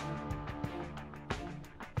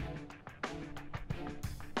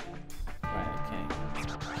 Right, okay.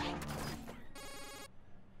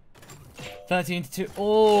 13-2.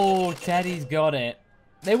 Oh, Teddy's got it.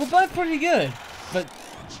 They were both pretty good, but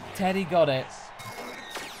Teddy got it.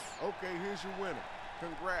 Okay, here's your winner.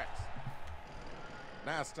 Congrats.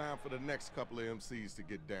 Now it's time for the next couple of MCs to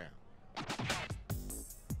get down.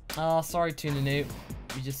 Oh, sorry, Tuna Newt.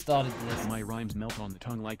 We just started this. My rhymes melt on the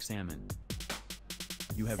tongue like salmon.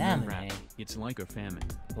 You have Salmon, no rap. eh? It's like a famine.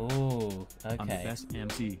 Oh, okay. I'm the best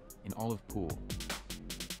MC in all of pool.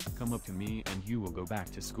 Come up to me and you will go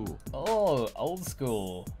back to school. Oh, old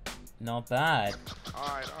school. Not bad.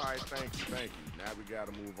 All right, thank you. Now we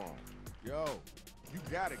gotta move on. Yo, you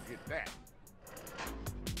gotta get that.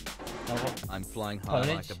 Oh, I'm flying high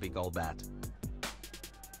Ponage? like a big old bat.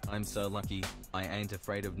 I'm so lucky, I ain't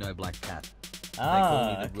afraid of no black cat. They call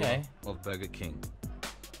me the okay. ruler of Burger King.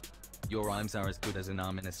 Your rhymes are as good as an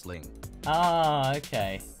arm in a sling. Ah,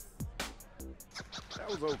 okay. That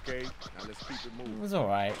was okay. Now let's keep it It moving. was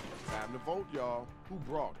alright. Time to vote, y'all. Who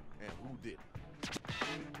brought it and who didn't?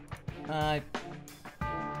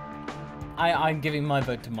 I'm giving my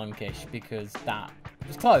vote to Monkish because that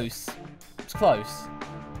was close. It was close.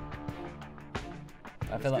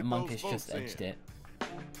 I feel like get those Monkish votes just edged in. it.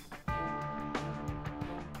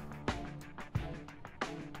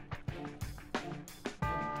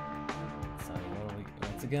 So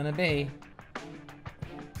what's it gonna be?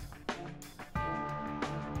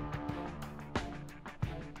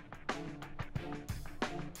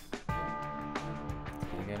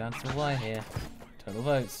 Gonna go down to the wire here. Total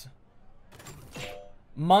votes.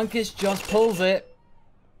 Monkish just pulls it.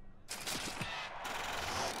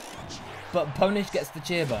 But Ponish gets the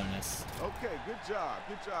cheer bonus. Okay, good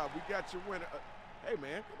job. We got your winner. Hey,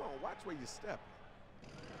 man, come on. Watch where you step.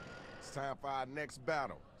 It's time for our next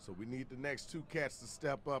battle. So we need the next two cats to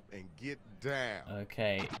step up and get down.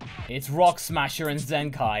 Okay, it's Rock Smasher and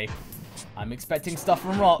Zenkai. I'm expecting stuff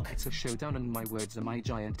from Rock. It's a showdown and my words are my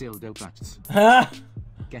giant dildo butts.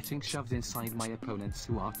 Getting shoved inside my opponents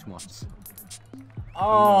who are twats.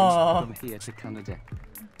 Oh, From here to Canada.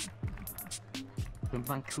 From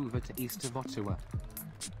Vancouver to east of Ottawa.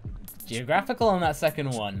 geographical on that second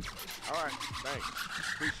one. All right, thanks.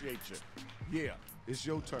 Appreciate you. Yeah, it's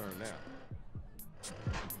your turn now.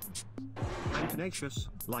 I'm tenacious,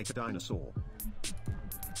 like a dinosaur.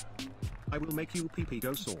 I will make you pee-pee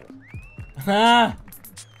go sore. Ah,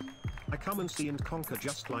 I come and see and conquer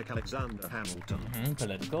just like Alexander Hamilton.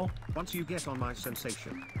 political. Once you get on my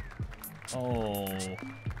sensation. Oh, All right.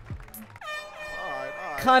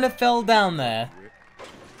 kind of fell down there.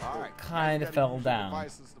 All right. Kind of fell down.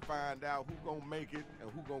 Devices to find out who gonna make it and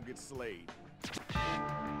who gonna get slayed.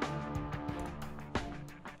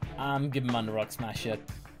 I'm giving mine to Rock Smasher.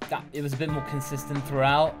 It was a bit more consistent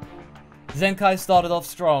throughout. Zenkai started off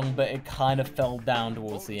strong, but it kind of fell down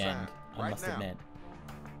towards the end, I must admit.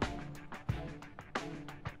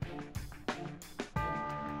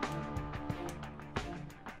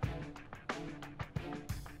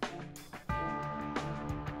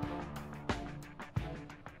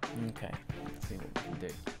 Okay, let's see what we can do.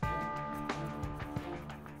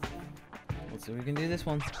 Let's see if we can do this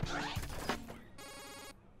one.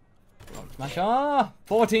 Oh, smash! Ah!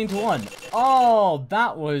 14-1. Oh,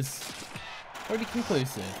 that was pretty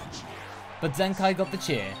conclusive. But Zenkai got the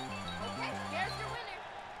cheer. Okay, here's your winner.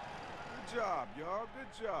 Good job, y'all.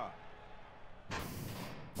 Good job.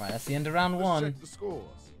 Right, that's the end of round one. Let's check the scores.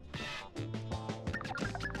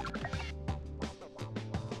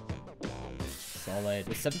 Solid.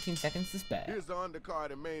 With 17 seconds to spare. Here's the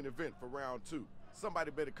undercard and main event for round 2.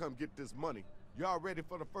 Somebody better come get this money. Y'all ready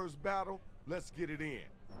for the first battle? Let's get it in.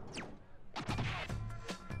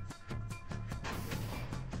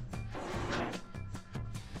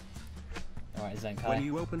 Alright, Zenkai. When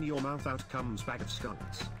you open your mouth, out comes bag of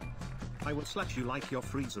skunks. I will slash you like your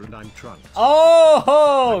freezer and I'm Trunks.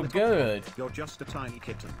 Oh, good. You're just a tiny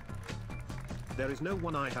kitten. There is no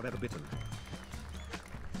one I have ever bitten.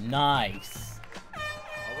 Nice.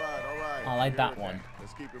 All right. I like that one.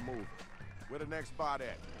 Let's keep it moving. Where the next spot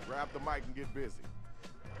at? Grab the mic and get busy.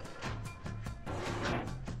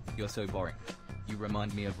 You're so boring. You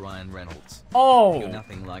remind me of Ryan Reynolds. Oh! You're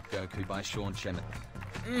nothing like Goku by Sean Shemet.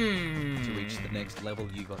 To reach the next level,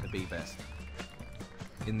 you gotta be best.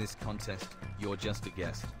 In this contest, you're just a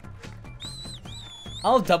guest.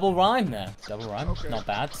 Oh, double rhyme there. Double rhyme. Okay. Not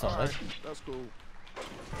bad. Solid. All right. That's cool.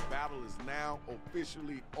 The battle is now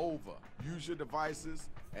officially over. Use your devices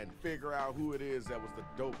and figure out who it is that was the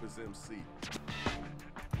dopest MC.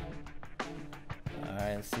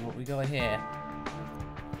 Alright, let's see what we got here.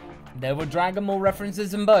 There were Dragon Ball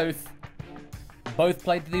references in both. Both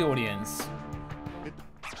played to the audience.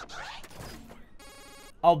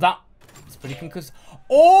 Oh, that's pretty conclusive.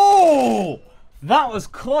 Oh! That was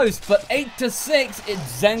close, but 8-6,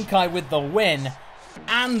 it's Zenkai with the win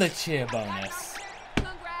and the cheer bonus.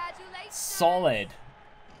 Solid.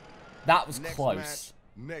 That was Next close.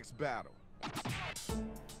 Match, next battle.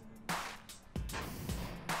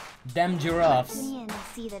 Them giraffes. Let me in and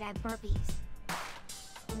see that I have burpees.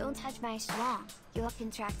 Don't touch my schlong. You'll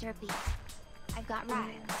contract herpes. I've got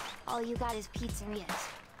rhymes. All you got is pizzerias.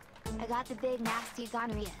 I got the big nasty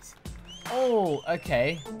gonorrheas. Oh,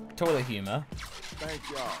 okay. Toilet humor. Thank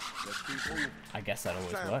y'all. Let's keep moving. I guess that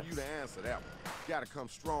always Time works. for you to answer that one. You gotta come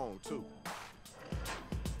strong too.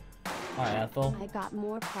 Alright, Ethel. I got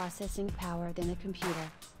more processing power than a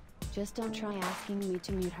computer. Just don't try asking me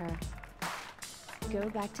to mute her. Go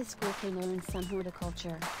back to school to learn some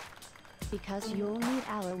horticulture. Because you'll need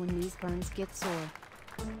aloe when these burns get sore.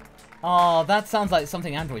 Oh, that sounds like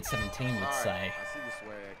something Android 17 would All say. right, I see the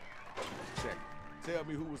swag. Check it. Tell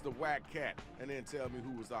me who was the whack cat, and then tell me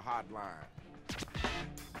who was the hotline.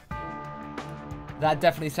 That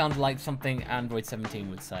definitely sounded like something Android 17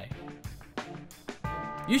 would say.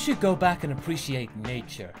 You should go back and appreciate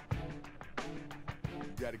nature.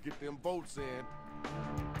 You gotta get them votes in.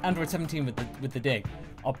 Android 17 with the dig.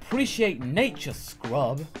 Appreciate nature,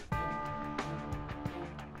 scrub.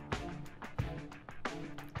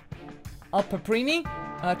 Paprini,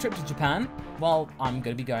 trip to Japan. Well, I'm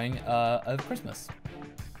gonna be going over Christmas.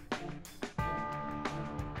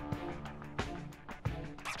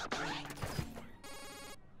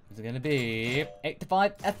 Is it gonna be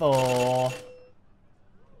 8-5 Ethel?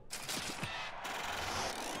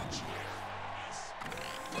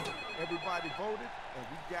 Everybody voted, and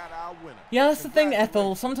we got our winner. Yeah, that's the thing,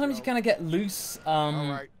 Ethel. Sometimes you kind of get loose.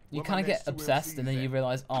 You kind of get next two obsessed, and then MCs you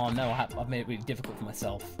realize, oh no, I've made it really difficult for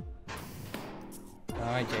myself. All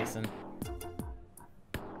right, Jason.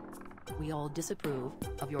 We all disapprove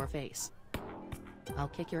of your face. I'll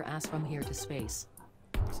kick your ass from here to space.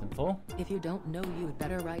 Simple. If you don't know, you'd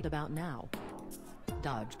better right about now.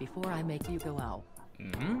 Dodge before I make you go out.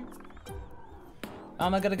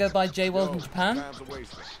 I gotta go buy J-World in Yo, Japan. Time's a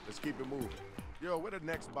waste. Let's keep it moving. Yo, where the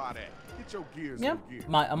next spot at? Get your gears Yeah, in gear.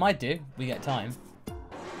 I might do. We get time.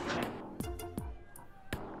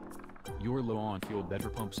 You're low on fuel, better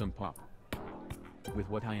pump some pop. With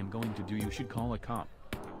what I am going to do, you should call a cop.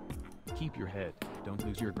 Keep your head, don't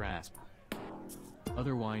lose your grasp.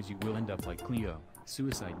 Otherwise you will end up like Cleo,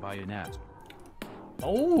 suicide by an asp.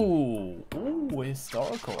 Oh, ooh,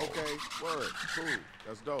 historical. Okay, word, cool.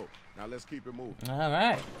 That's dope. Now let's keep it moving. All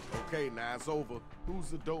right. Okay, now it's over. Who's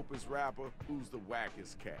the dopest rapper? Who's the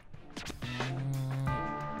wackest cat?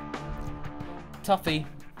 Tuffy,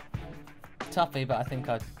 but I think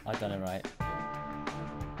I've done it right.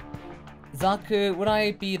 Zaku, would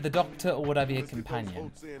I be the doctor or would I be a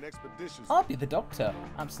companion? I'll be the doctor,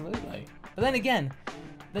 absolutely. But then again,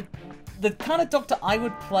 the kind of doctor I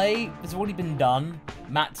would play has already been done.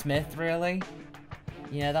 Matt Smith, really.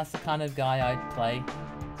 Yeah, that's the kind of guy I'd play.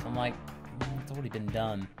 So I'm like, it's already been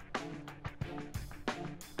done.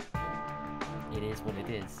 It is what it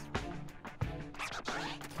is.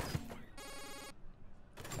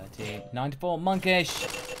 13, 94, monkish.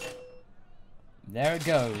 There it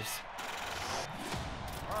goes.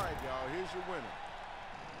 All right, y'all, here's your winner.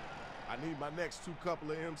 I need my next two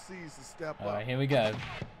couple of MCs to step up. All right, here we go.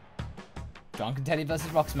 Drunken Teddy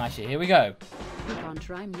versus Rock Smasher. Here we go. You can't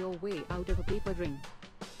rhyme your way out of a paper ring.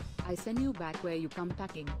 I send you back where you come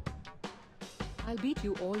packing. I'll beat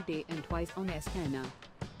you all day and twice on Escana.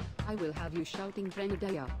 I will have you shouting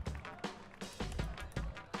Grenadilla.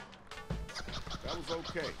 That was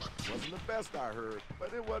okay. Wasn't the best I heard,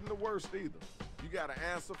 but it wasn't the worst either. You got an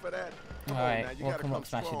answer for that? Come on Alright, now, you what gotta can come Rock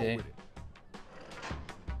Smasher strong do? with it.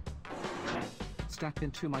 Step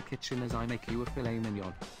into my kitchen as I make you a filet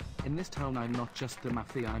mignon. In this town I'm not just the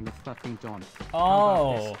mafia, I'm the fucking don. How about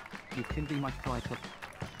Oh. this? You can be my fry cook.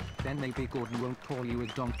 Then maybe Gordon won't call you a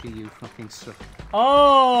donkey, you fucking sook.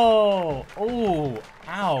 Oh. Oh.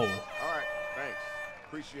 Ow. All right, thanks.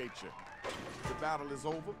 Appreciate you. The battle is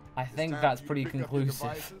over. I It's think time that's for you to pretty pick up your conclusive.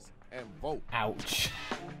 devices and vote. Ouch.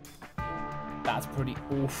 That's pretty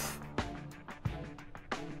oof.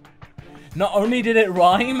 Not only did it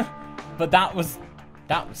rhyme, but that was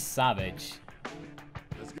savage.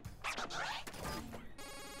 Let's get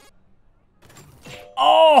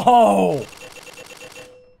Oh!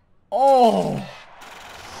 Oh!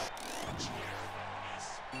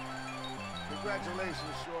 Congratulations,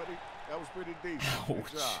 Shorty. That was pretty decent. Ouch.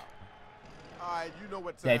 Good job. All right, you know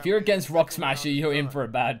what time Yeah, if you're it is. against Rock Second round Smasher, is you're in done. for a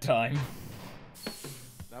bad time.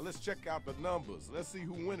 Now let's check out the numbers. Let's see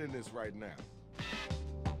who's winning this right now.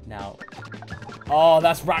 Now, oh,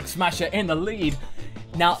 that's Rock Smasher in the lead.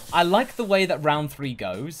 Now, I like the way that round 3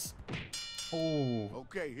 goes. Oh.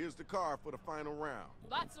 Okay, here's the card for the final round.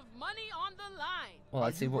 Lots of money on the line. Well,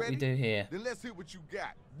 let's Are see you what we ready? do here. Then let's hear what you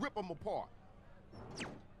got. Rip them apart.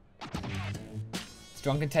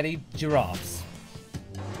 Drunken Teddy giraffes.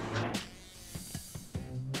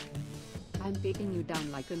 I'm taking you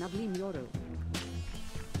down like an ugly mural.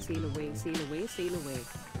 Sail away, sail away, sail away.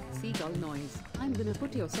 Seagull noise. I'm gonna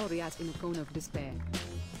put your sorry ass in a cone of despair.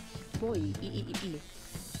 Boy,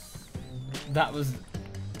 That was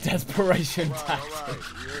desperation All right, tactic.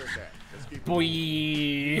 you heard that. Let's keep it Boy. moving.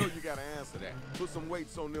 You know you gotta answer that. Put some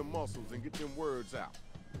weights on them muscles and get them words out.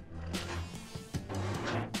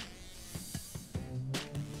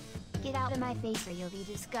 Get out of my face or you'll be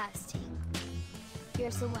disgusting.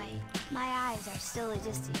 Pierce away. My eyes are still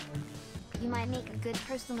existing. You might make a good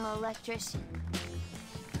personal electrician.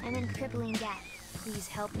 I'm in crippling debt. Please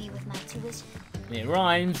help me with my tuition. It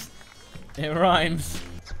rhymes. It rhymes.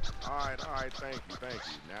 All right, thank you.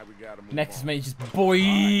 Now we gotta move Next on. mate just boy. All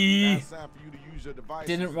right, now it's time for you to use your devices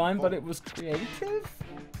Didn't and rhyme, but vote. it was creative.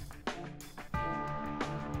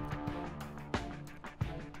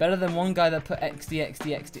 Better than one guy that put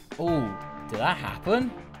XD. Oh, did that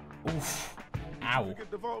happen? Oof. Ow. You get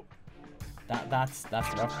the vote. That's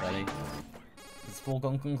rough, buddy. It's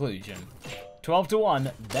foregone conclusion.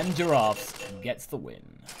 12-1, then Giraffes gets the win.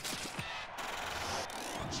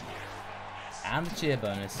 And the cheer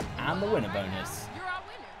bonus, and the winner bonus. You're our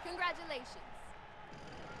winner. Congratulations.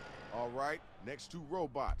 All right, next two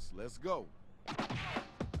robots. Let's go.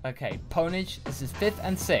 Okay, Ponage, this is 5th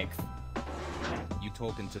and 6th. You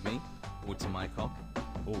talking to me? Or to my cock?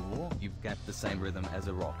 Ooh. You've got the same rhythm as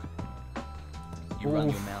a rock. You run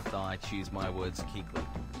Oof. your mouth, I choose my words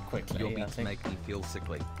Quickly, Your I beats think. make me feel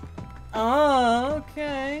sickly. Oh,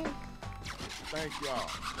 okay. Thank y'all.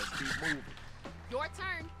 Let's keep moving. Your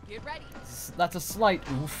turn. Get ready. That's a slight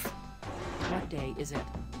oof. What day is it?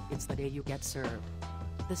 It's the day you get served.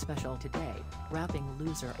 The special today, rapping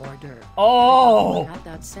loser order. Oh! I got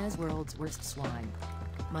that says world's worst swine.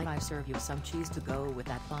 Might I serve you some cheese to go with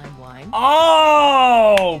that fine wine?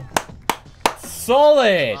 Oh!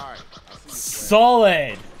 Solid! All right, I see you,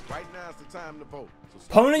 Solid! Right now is the time to vote. So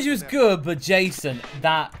start Ponage putting was that- good, but Jason,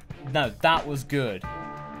 that was good.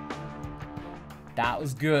 That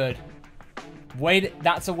was good.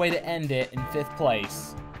 That's a way to end it in 5th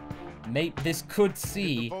place. This could Hit the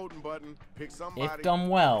see, voting button. Pick somebody. if done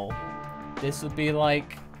well, this would be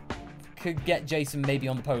like, could get Jason maybe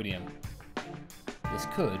on the podium. This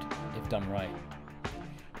could, if done right.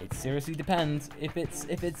 It seriously depends. If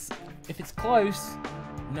it's close,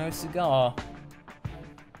 no cigar.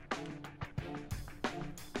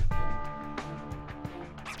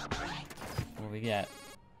 What do we get?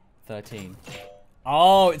 13.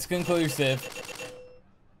 Oh, it's conclusive.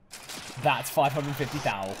 That's 550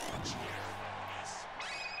 thou.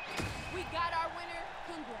 We got our winner.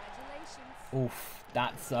 Congratulations. Oof,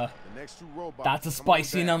 that's a The next two robots. that's a come on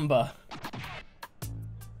spicy down. number.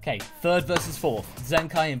 Okay, 3rd versus 4th.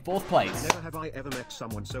 Zenkai in 4th place. Never have I ever met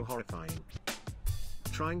someone so horrifying.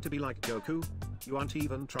 trying to be like Goku? You aren't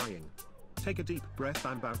even trying. Take a deep breath,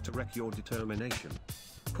 I'm about to wreck your determination.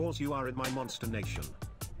 Cause you are in my monster nation.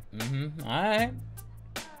 Alright.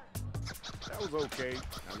 That was okay.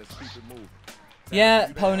 Now let's keep it moving.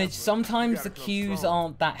 Yeah, Ponage, sometimes the cues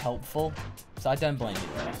aren't that helpful, so I don't blame you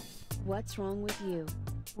there. What's wrong with you?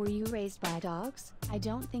 Were you raised by dogs? I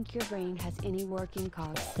don't think your brain has any working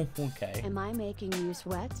cogs. Okay. Am I making you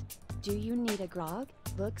sweat? Do you need a grog?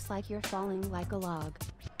 Looks like you're falling like a log.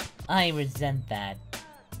 I resent that.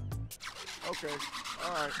 Okay,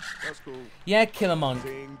 alright, that's cool. Yeah, Killer Monk.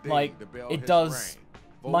 Ding, ding, Like, the bell it has does.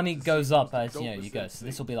 rang. Money Vote to goes see up who's as, the you know, you dopest go. So MC.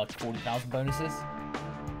 this will be like 40,000 bonuses.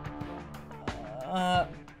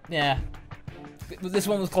 Yeah. This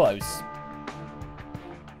one was close.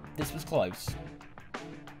 This was close.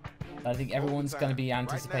 I think everyone's going to be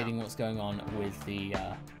anticipating what's going on with the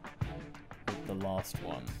last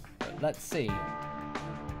one. But let's see.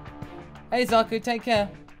 Hey Zaku, take care.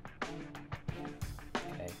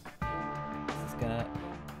 Okay.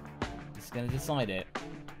 This is gonna decide it.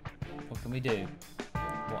 What can we do?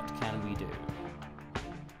 What can we do?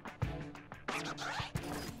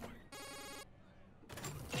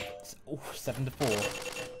 Oh,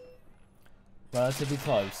 7-4. Relatively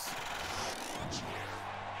close.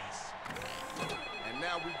 And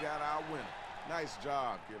now we got our winner. Nice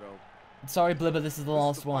job, kiddo. Sorry, Blibber, this is the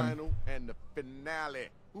last one. Final and the finale.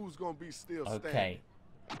 Who's gonna be still standing? Okay.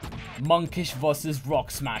 Monkish versus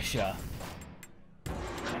Rock Smasher.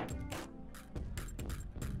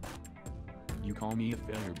 You call me a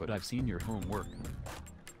failure, but I've seen your homework.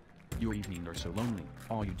 Your evenings are so lonely,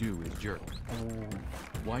 all you do is jerk.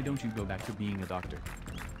 Why don't you go back to being a doctor?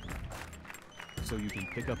 So you can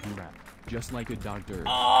pick up your rap, just like a doctor.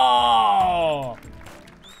 Oh!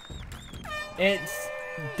 It's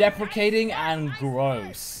deprecating and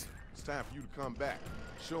gross. It's time for you to come back.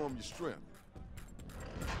 Show them your strength.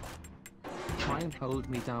 Try and hold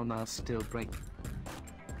me down, I'll still break.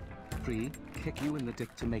 3. Kick you in the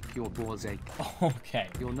dick to make your balls ache. Okay.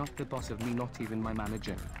 You're not the boss of me, not even my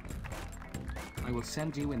manager. I will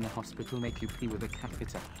send you in the hospital, make you pee with a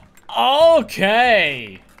catheter.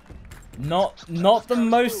 Okay. Not the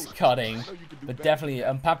most cutting, but definitely.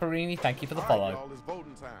 Paparini, thank you for the follow. It's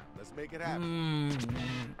voting time. Let's make it happen.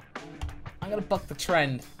 I'm gonna buck the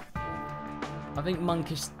trend. I think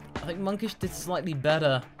Monkish did slightly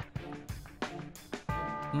better.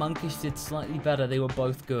 Monkish did slightly better. They were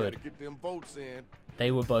both good. Get them votes in.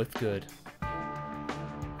 They were both good.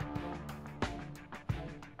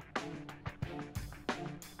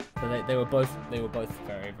 But they were both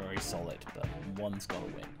very, very solid. But one's got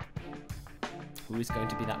to win. Who is going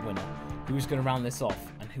to be that winner? Who is going to round this off?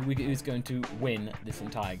 And who is going to win this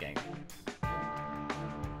entire game?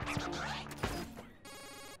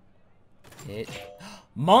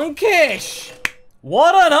 Monkish!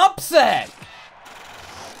 What an upset!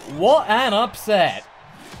 What an upset!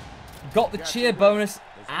 Got the cheer bonus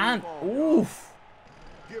and oof!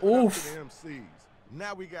 Oof!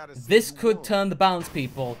 This could turn the balance,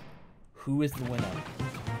 people. Who is the winner?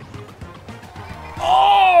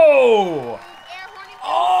 Oh!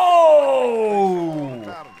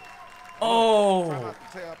 Oh! Oh! Try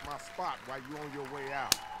not to tear up my spot while you're on your way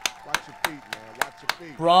out. Watch your feet, man. Watch your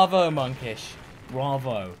feet. Bravo, Monkish.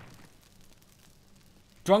 Bravo.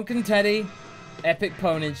 Drunken Teddy, Epic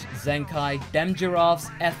Ponage, Zenkai, Dem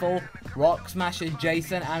Giraffes, Ethel, Rock Smasher,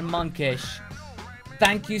 Jason, and Monkish.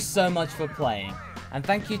 Thank you so much for playing. And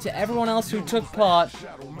thank you to everyone else who took part.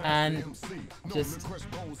 And just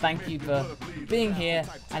thank you for being here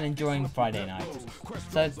and enjoying Friday night.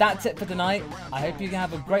 So that's it for tonight. I hope you can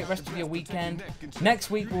have a great rest of your weekend. Next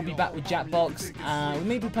week we'll be back with Jackbox. We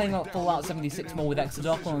may be playing up Fallout 76 more with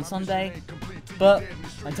Exodoc on Sunday. But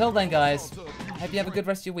until then, guys, I hope you have a good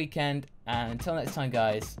rest of your weekend. And until next time,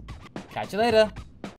 guys, catch you later.